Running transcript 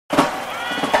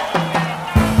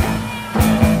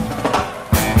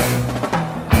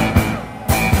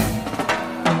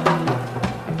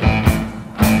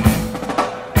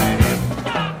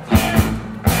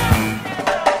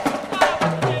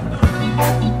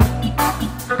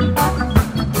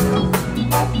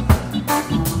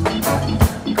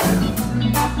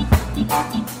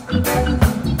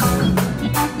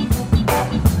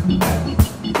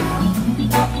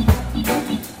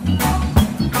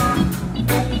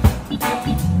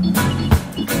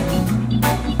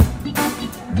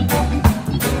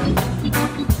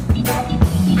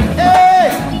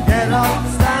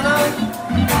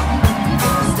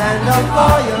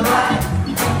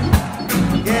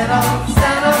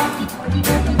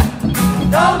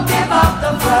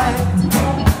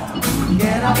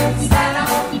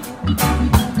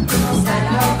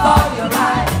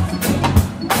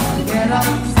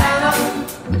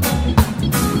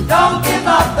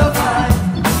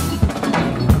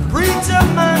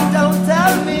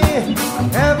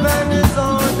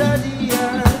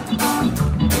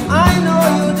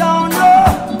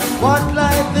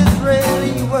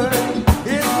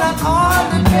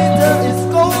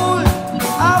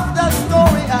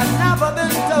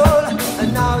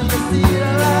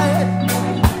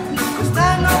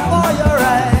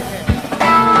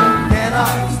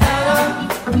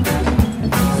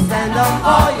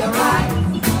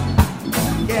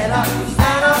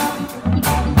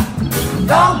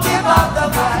Don't give up the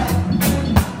fight.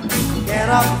 Get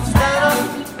up, stand up.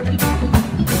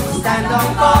 Stand up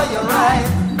for your right.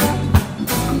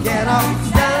 Get up,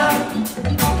 stand up.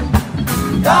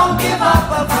 Don't give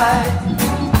up a fight.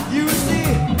 You see,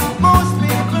 most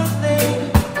people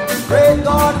think great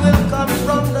God will come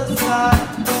from the sky,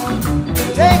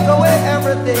 take away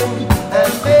everything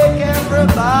and make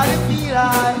everybody feel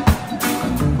high.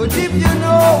 But if you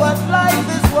know what life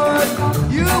is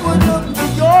worth, you would look for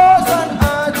yours on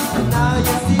earth. And now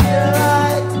you see the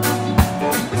light.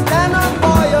 Stand up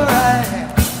for your right.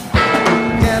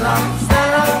 Get up,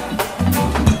 stand up.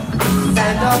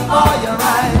 Stand up for your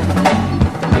right.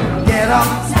 Get up,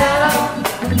 stand up.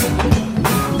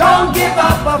 Don't give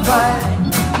up a fight.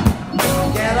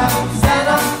 Get up, stand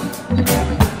up.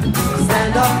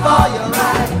 Stand up for your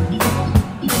right.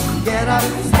 Get up,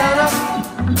 stand up.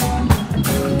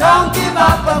 Don't give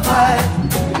up a fight.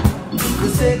 The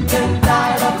sick and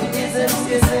tired of the ism,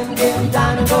 schism, give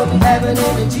down and go to heaven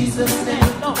in Jesus'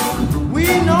 name. We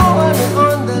know and we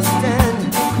understand.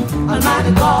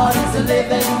 Almighty God is a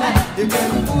living man. You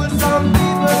can fool some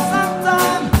people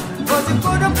sometimes, but you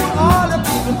couldn't fool all the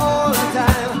people all the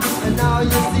time. And now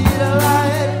you see the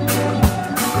light.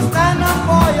 Stand up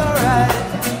for your right.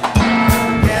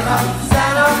 Get up,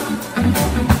 stand up.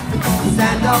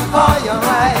 Stand up for your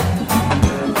right.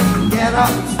 Get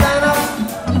up, stand up.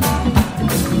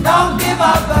 Don't give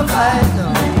up the fight, no.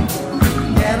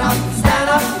 Get up, stand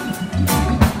up.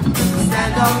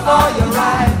 Stand up for your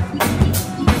right.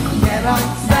 Get up,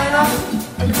 stand up.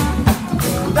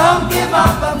 Don't give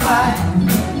up the fight.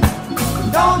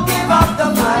 Don't give up the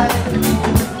fight.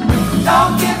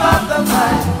 Don't give up the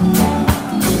fight.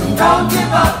 Don't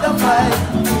give up the fight.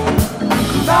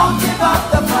 Don't give up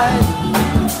the fight.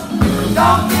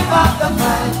 Don't give up the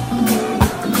fight.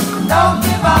 Don't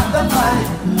give up the fight.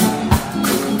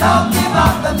 Don't give up the fight. Don't give up the fight. Don't give up the fight. Don't give up the fight. Don't give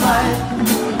up the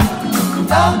fight.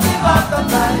 Don't give up the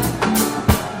fight.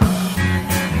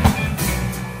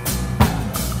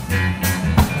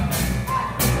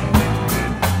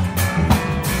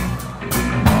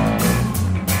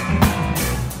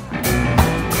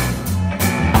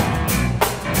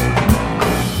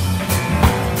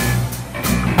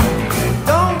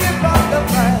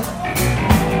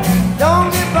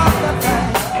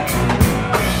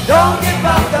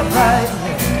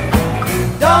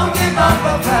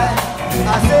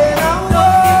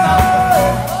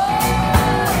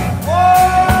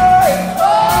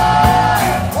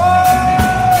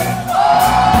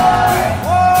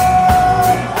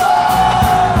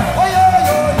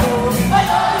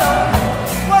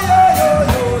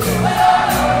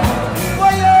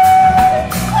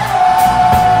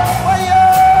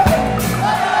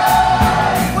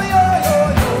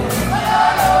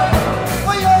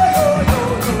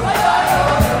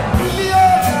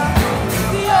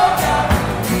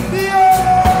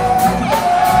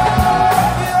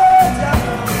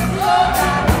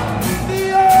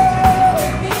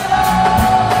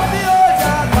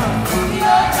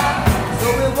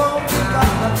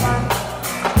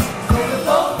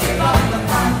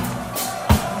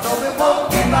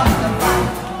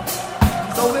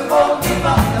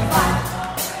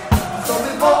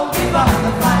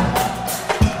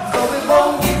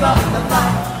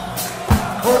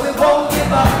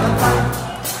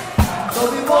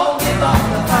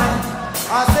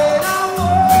 I say now,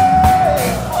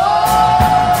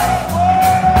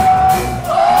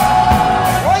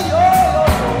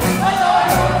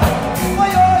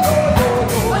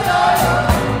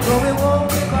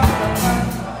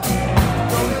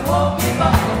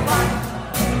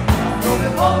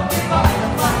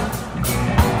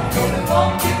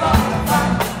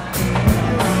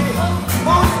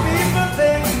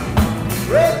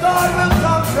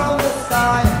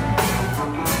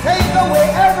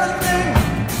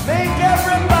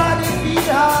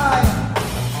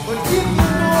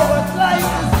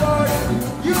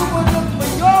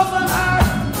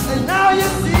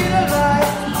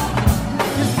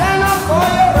 you stand